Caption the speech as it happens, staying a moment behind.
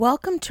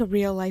Welcome to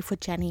Real Life with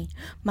Jenny.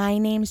 My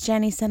name's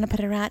Jenny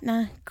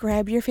Senapataratna.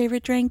 Grab your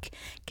favorite drink,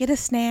 get a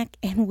snack,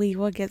 and we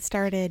will get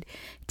started.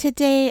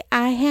 Today,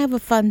 I have a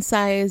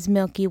fun-size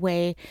Milky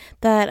Way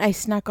that I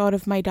snuck out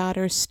of my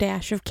daughter's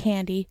stash of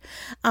candy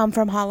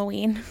from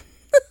Halloween.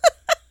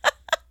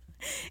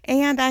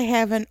 And I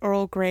have an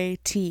Earl Grey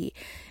tea.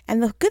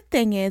 And the good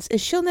thing is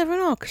she'll never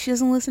know because she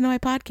doesn't listen to my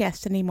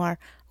podcast anymore.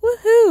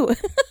 Woohoo!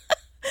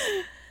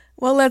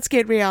 Well, let's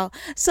get real.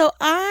 So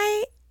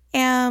I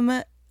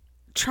am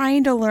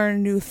trying to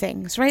learn new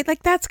things, right?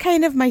 Like that's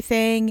kind of my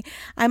thing.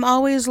 I'm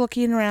always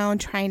looking around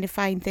trying to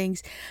find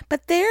things.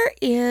 But there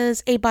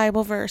is a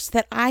Bible verse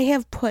that I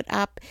have put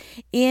up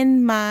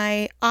in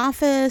my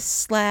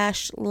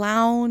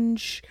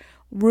office/lounge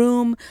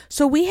room.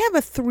 So we have a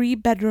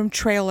 3-bedroom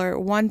trailer.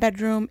 One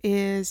bedroom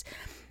is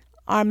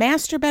our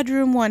master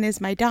bedroom, one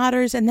is my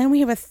daughter's, and then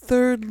we have a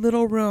third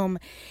little room.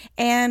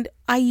 And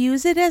I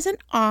use it as an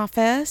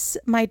office.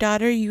 My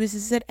daughter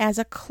uses it as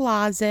a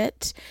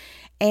closet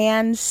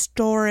and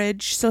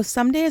storage. So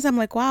some days I'm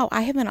like, wow,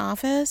 I have an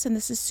office and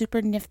this is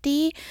super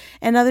nifty.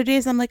 And other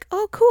days I'm like,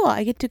 oh, cool,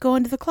 I get to go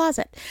into the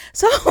closet.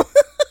 So,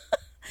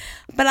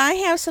 but I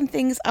have some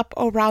things up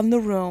around the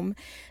room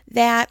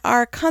that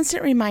are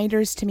constant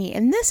reminders to me.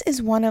 And this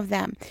is one of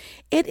them.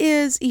 It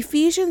is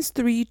Ephesians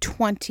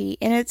 3:20,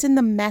 and it's in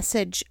the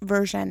Message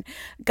version.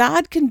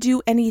 God can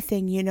do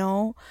anything,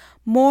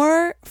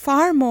 more,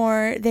 far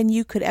more than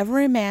you could ever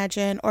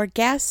imagine or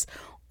guess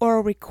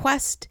or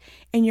request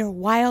in your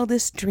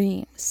wildest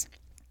dreams.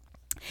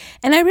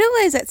 And I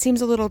realize that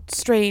seems a little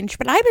strange,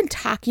 but I've been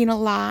talking a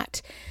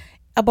lot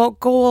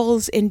about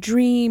goals and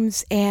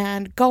dreams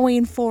and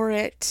going for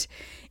it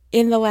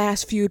in the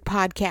last few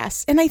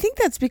podcasts. And I think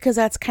that's because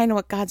that's kind of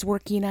what God's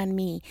working on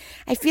me.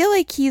 I feel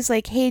like he's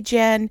like, hey,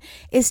 Jen,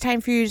 it's time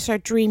for you to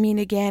start dreaming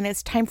again.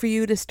 It's time for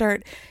you to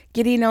start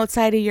getting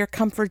outside of your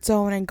comfort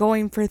zone and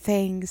going for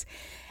things.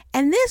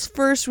 And this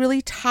verse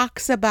really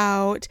talks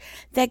about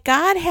that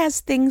God has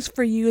things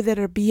for you that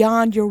are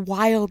beyond your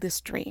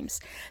wildest dreams.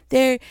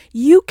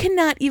 You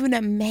cannot even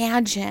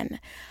imagine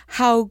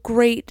how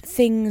great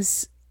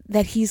things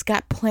that he's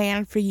got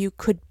planned for you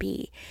could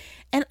be.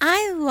 And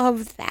I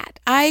love that.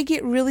 I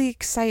get really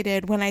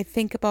excited when I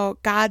think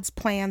about God's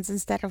plans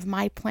instead of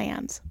my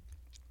plans.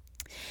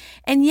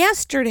 And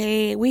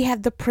yesterday we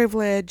had the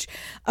privilege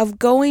of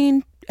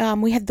going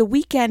we had the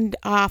weekend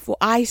off. Well,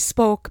 I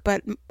spoke,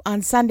 but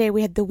on Sunday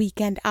we had the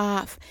weekend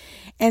off.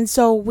 And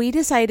so we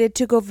decided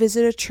to go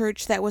visit a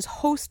church that was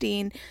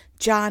hosting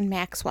John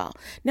Maxwell.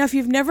 Now, if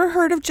you've never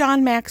heard of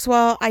John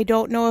Maxwell, I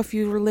don't know if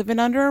you were living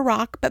under a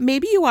rock, but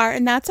maybe you are,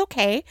 and that's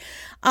okay.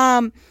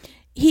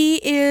 He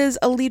is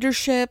a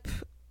leadership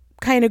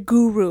kind of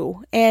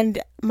guru,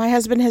 and my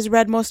husband has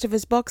read most of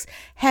his books.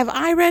 Have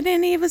I read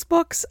any of his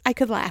books? I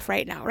could laugh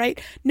right now, right?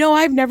 No,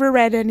 I've never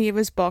read any of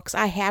his books.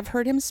 I have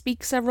heard him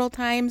speak several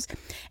times,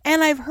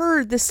 and I've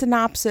heard the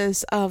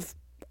synopsis of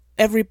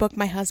every book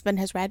my husband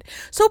has read.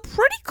 So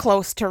pretty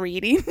close to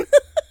reading.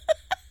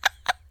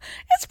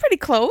 It's pretty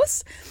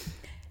close.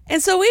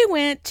 And so we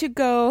went to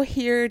go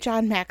hear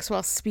John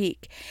Maxwell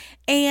speak,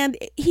 and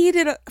he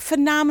did a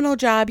phenomenal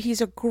job. He's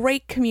a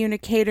great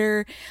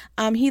communicator.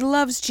 He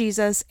loves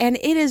Jesus, and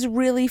it is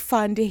really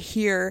fun to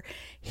hear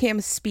him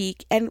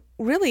speak. And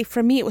really,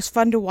 for me, it was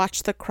fun to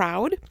watch the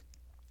crowd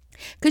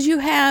because you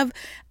have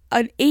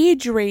an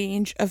age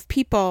range of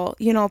people.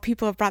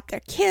 People have brought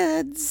their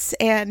kids,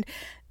 and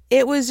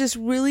it was just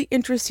really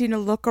interesting to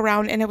look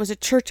around, and it was a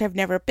church I've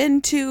never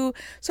been to.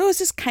 So it was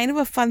just kind of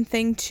a fun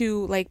thing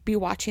to be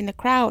watching the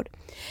crowd.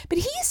 But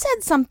he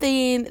said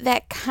something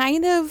that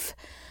kind of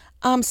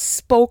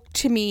spoke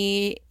to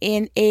me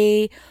in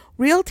a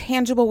real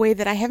tangible way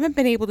that I haven't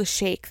been able to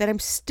shake, that I'm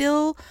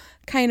still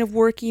kind of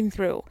working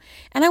through.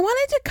 And I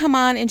wanted to come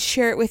on and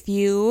share it with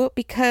you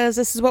because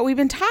this is what we've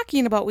been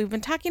talking about. We've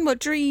been talking about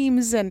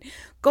dreams and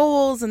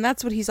goals, and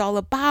that's what he's all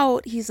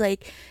about. He's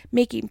like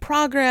making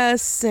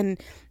progress, and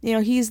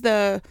he's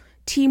the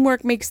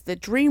teamwork makes the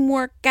dream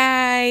work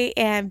guy,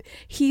 and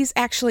he's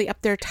actually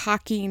up there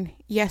talking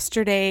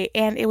yesterday,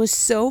 and it was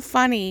so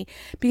funny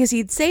because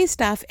he'd say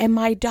stuff and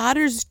my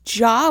daughter's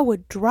jaw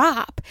would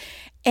drop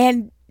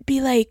and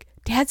be like,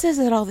 Dad says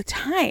it all the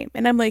time.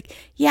 And I'm like,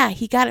 yeah,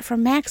 he got it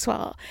from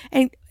Maxwell.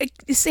 And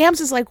Sam's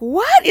just like,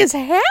 what is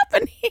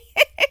happening?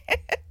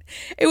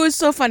 It was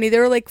so funny.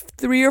 There were like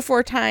 3 or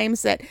 4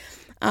 times that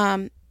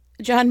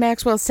John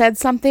Maxwell said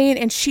something,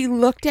 and she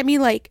looked at me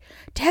like,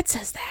 Dad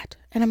says that.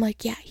 And I'm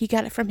like, yeah, he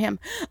got it from him.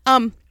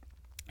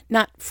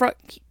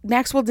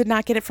 Maxwell did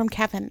not get it from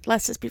Kevin.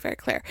 Let's just be very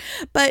clear.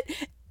 But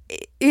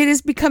it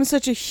has become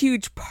such a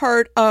huge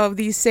part of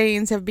these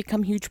sayings have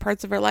become huge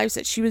parts of our lives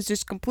that she was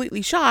just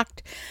completely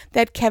shocked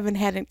that Kevin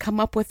hadn't come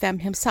up with them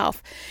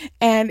himself.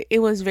 And it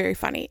was very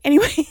funny.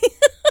 Anyway,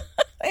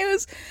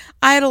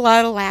 I had a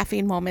lot of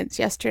laughing moments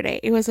yesterday.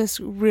 It was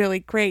just really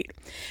great.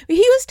 He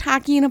was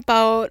talking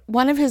about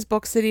one of his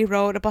books that he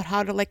wrote about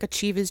how to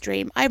achieve his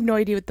dream. I have no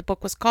idea what the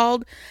book was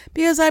called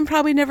because I'm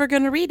probably never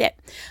going to read it.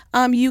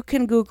 You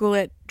can Google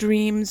it,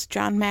 Dreams,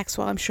 John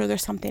Maxwell. I'm sure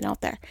there's something out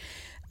there.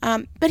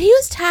 But he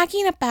was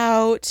talking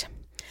about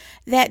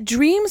that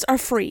dreams are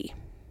free.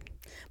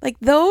 Like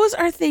those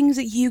are things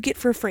that you get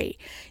for free.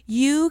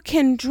 You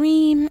can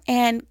dream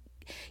and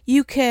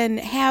you can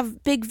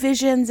have big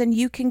visions and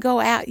you can go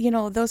out,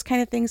 those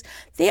kind of things.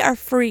 They are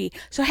free.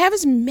 So have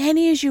as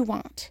many as you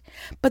want.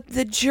 But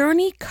the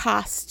journey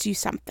costs you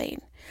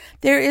something.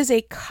 There is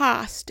a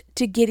cost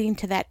to getting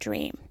to that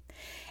dream.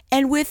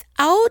 And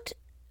without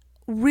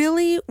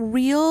really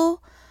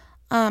real,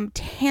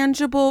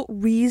 tangible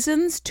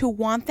reasons to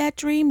want that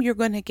dream, you're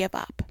going to give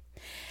up.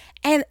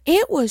 And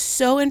it was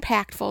so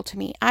impactful to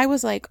me. I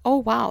was like, oh,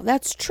 wow,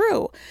 that's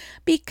true.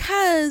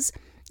 Because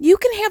you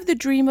can have the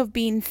dream of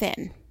being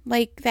thin.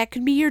 Like that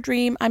could be your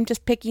dream. I'm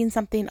just picking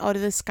something out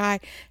of the sky.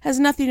 Has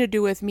nothing to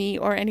do with me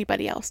or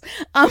anybody else.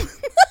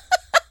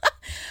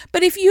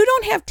 But if you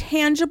don't have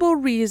tangible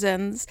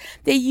reasons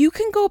that you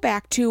can go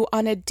back to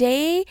on a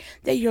day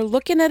that you're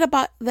looking at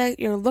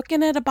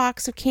a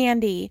box of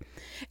candy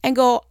and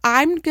go,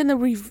 I'm gonna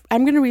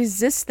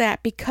resist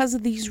that because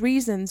of these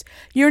reasons,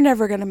 you're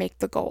never gonna make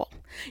the goal.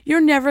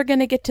 You're never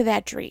gonna get to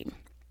that dream.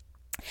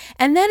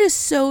 And that is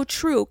so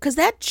true, because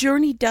that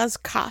journey does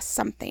cost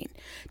something.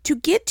 To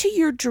get to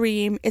your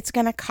dream, it's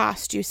going to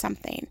cost you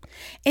something.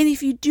 And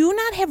if you do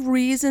not have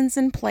reasons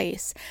in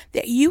place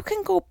that you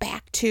can go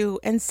back to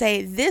and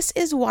say, this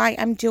is why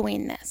I'm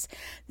doing this.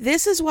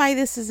 This is why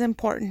this is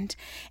important.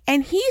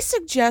 And he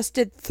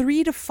suggested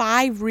 3 to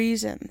 5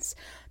 reasons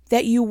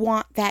that you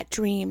want that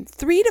dream,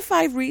 3 to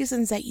 5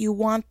 reasons that you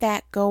want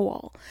that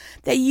goal,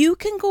 that you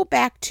can go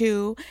back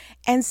to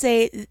and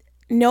say,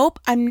 nope,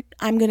 I'm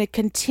going to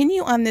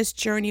continue on this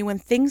journey when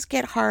things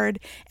get hard,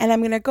 and I'm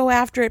going to go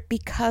after it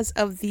because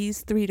of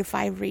these 3 to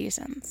 5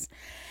 reasons.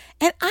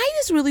 And I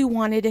just really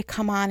wanted to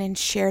come on and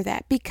share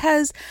that,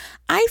 because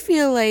I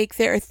feel like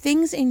there are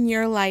things in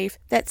your life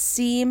that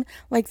seem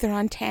like they're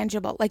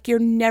untangible, like you're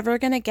never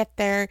going to get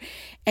there.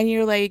 And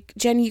you're like,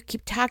 Jen, you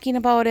keep talking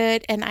about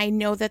it, and I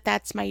know that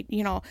that's my,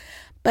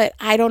 but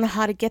I don't know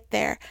how to get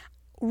there.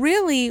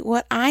 Really,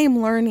 what I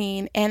am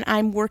learning and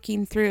I'm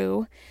working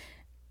through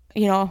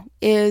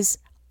is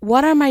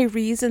what are my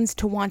reasons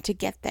to want to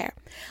get there?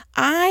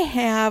 I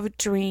have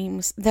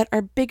dreams that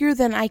are bigger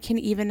than I can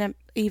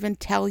even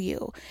tell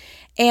you.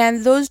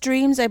 And those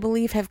dreams, I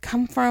believe, have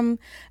come from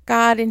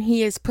God, and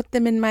he has put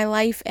them in my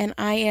life, and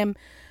I am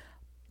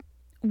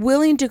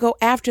willing to go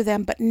after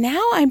them. But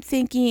now I'm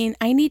thinking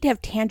I need to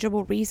have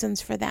tangible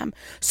reasons for them.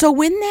 So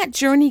when that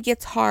journey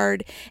gets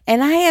hard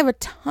and I have a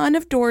ton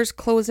of doors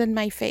closed in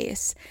my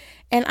face,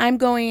 and I'm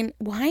going,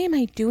 why am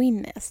I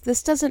doing this?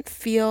 This doesn't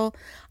feel,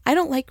 I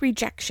don't like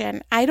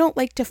rejection. I don't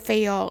like to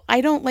fail.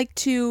 I don't like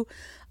to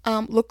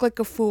look like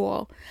a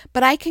fool.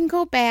 But I can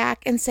go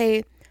back and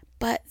say,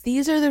 but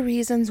these are the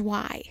reasons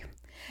why.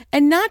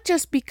 And not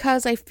just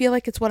because I feel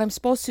like it's what I'm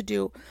supposed to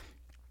do,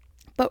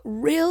 but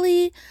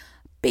really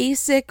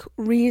basic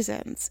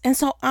reasons. And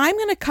so I'm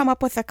going to come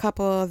up with a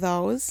couple of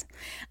those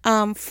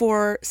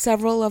for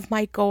several of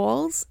my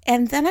goals.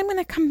 And then I'm going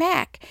to come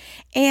back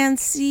and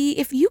see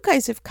if you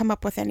guys have come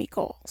up with any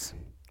goals.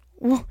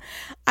 Well,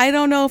 I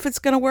don't know if it's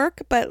going to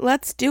work, but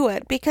let's do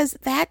it, because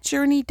that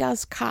journey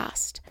does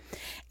cost.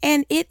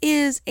 And it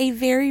is a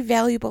very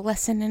valuable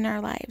lesson in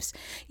our lives.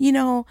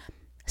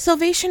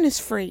 Salvation is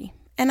free.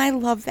 And I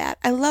love that.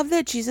 I love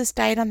that Jesus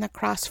died on the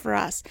cross for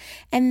us.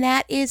 And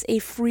that is a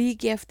free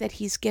gift that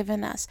he's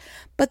given us.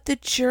 But the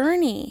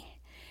journey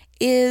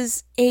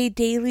is a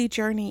daily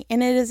journey,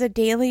 and it is a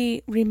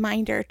daily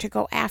reminder to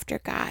go after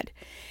God.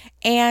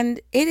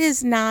 And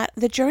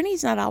the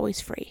journey's not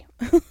always free.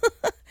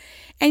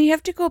 And you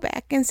have to go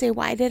back and say,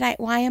 why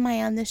am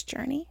I on this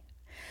journey?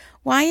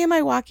 Why am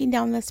I walking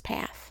down this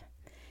path?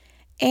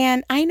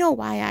 And I know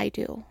why I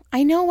do.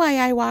 I know why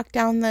I walk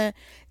down the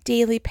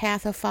daily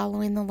path of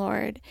following the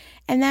Lord.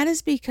 And that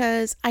is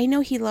because I know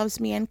he loves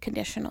me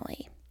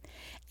unconditionally.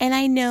 And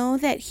I know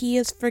that he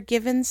has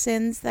forgiven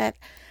sins that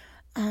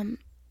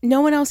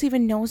no one else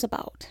even knows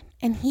about.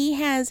 And he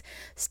has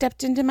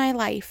stepped into my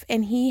life,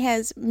 and he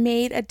has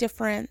made a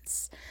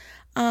difference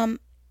in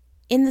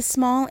the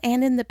small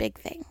and in the big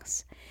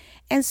things.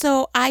 And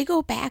so I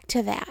go back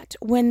to that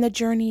when the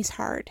journey's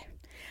hard.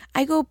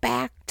 I go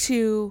back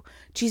to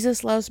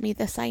Jesus loves me,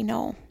 this I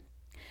know,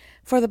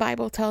 for the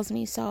Bible tells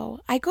me so.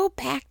 I go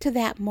back to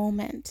that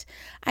moment.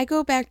 I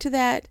go back to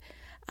that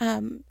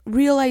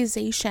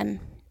realization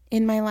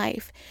in my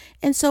life.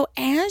 And so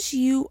as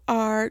you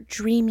are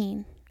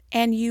dreaming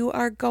and you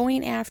are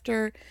going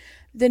after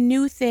the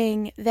new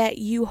thing that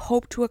you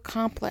hope to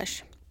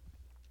accomplish,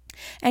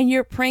 and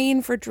you're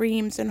praying for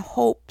dreams and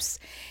hopes,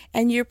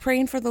 and you're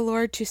praying for the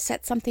Lord to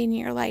set something in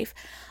your life,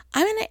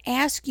 I'm going to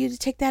ask you to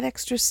take that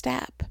extra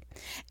step,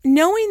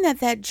 knowing that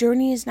that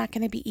journey is not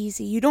going to be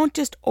easy. You don't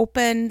just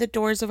open the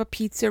doors of a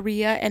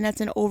pizzeria and it's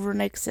an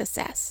overnight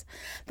success.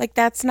 Like,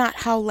 that's not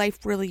how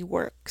life really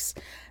works.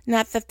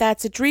 Not that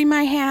that's a dream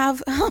I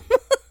have.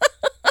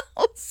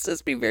 Let's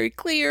just be very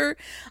clear.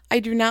 I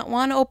do not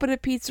want to open a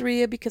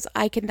pizzeria because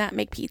I cannot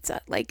make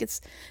pizza.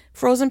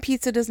 Frozen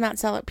pizza does not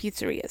sell at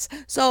pizzerias.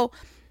 So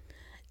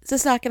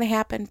It's not going to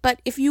happen.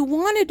 But if you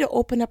wanted to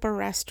open up a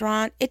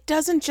restaurant, it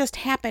doesn't just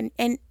happen.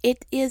 And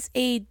it is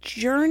a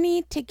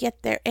journey to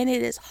get there. And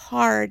it is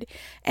hard.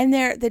 And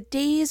the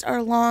days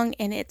are long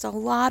and it's a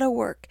lot of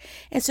work.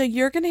 And so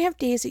you're going to have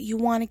days that you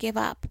want to give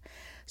up.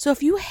 So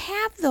if you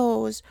have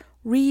those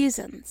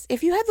reasons,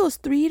 if you have those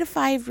 3 to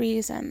 5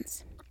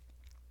 reasons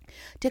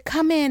to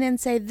come in and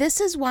say, this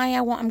is why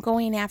I'm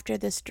going after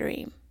this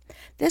dream.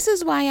 This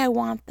is why I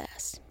want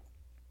this.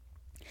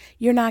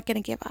 You're not going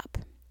to give up.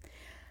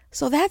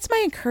 So that's my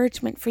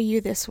encouragement for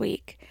you this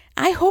week.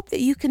 I hope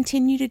that you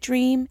continue to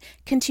dream,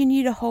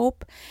 continue to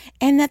hope,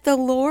 and that the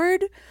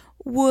Lord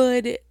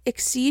would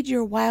exceed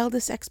your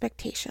wildest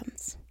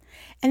expectations.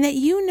 And that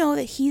you know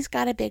that He's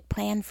got a big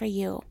plan for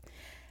you.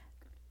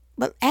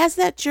 But as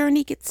that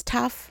journey gets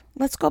tough,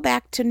 let's go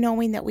back to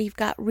knowing that we've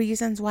got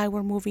reasons why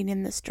we're moving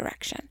in this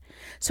direction.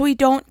 So we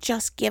don't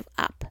just give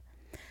up.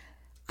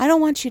 I don't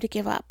want you to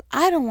give up.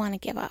 I don't want to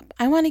give up.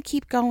 I want to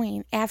keep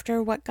going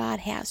after what God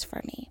has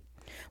for me.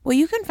 Well,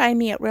 you can find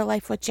me at Real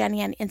Life with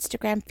Jenny on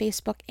Instagram,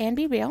 Facebook, and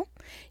Be Real.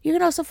 You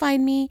can also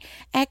find me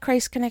at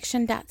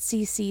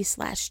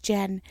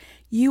ChristConnection.cc/Jen.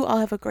 You all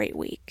have a great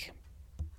week.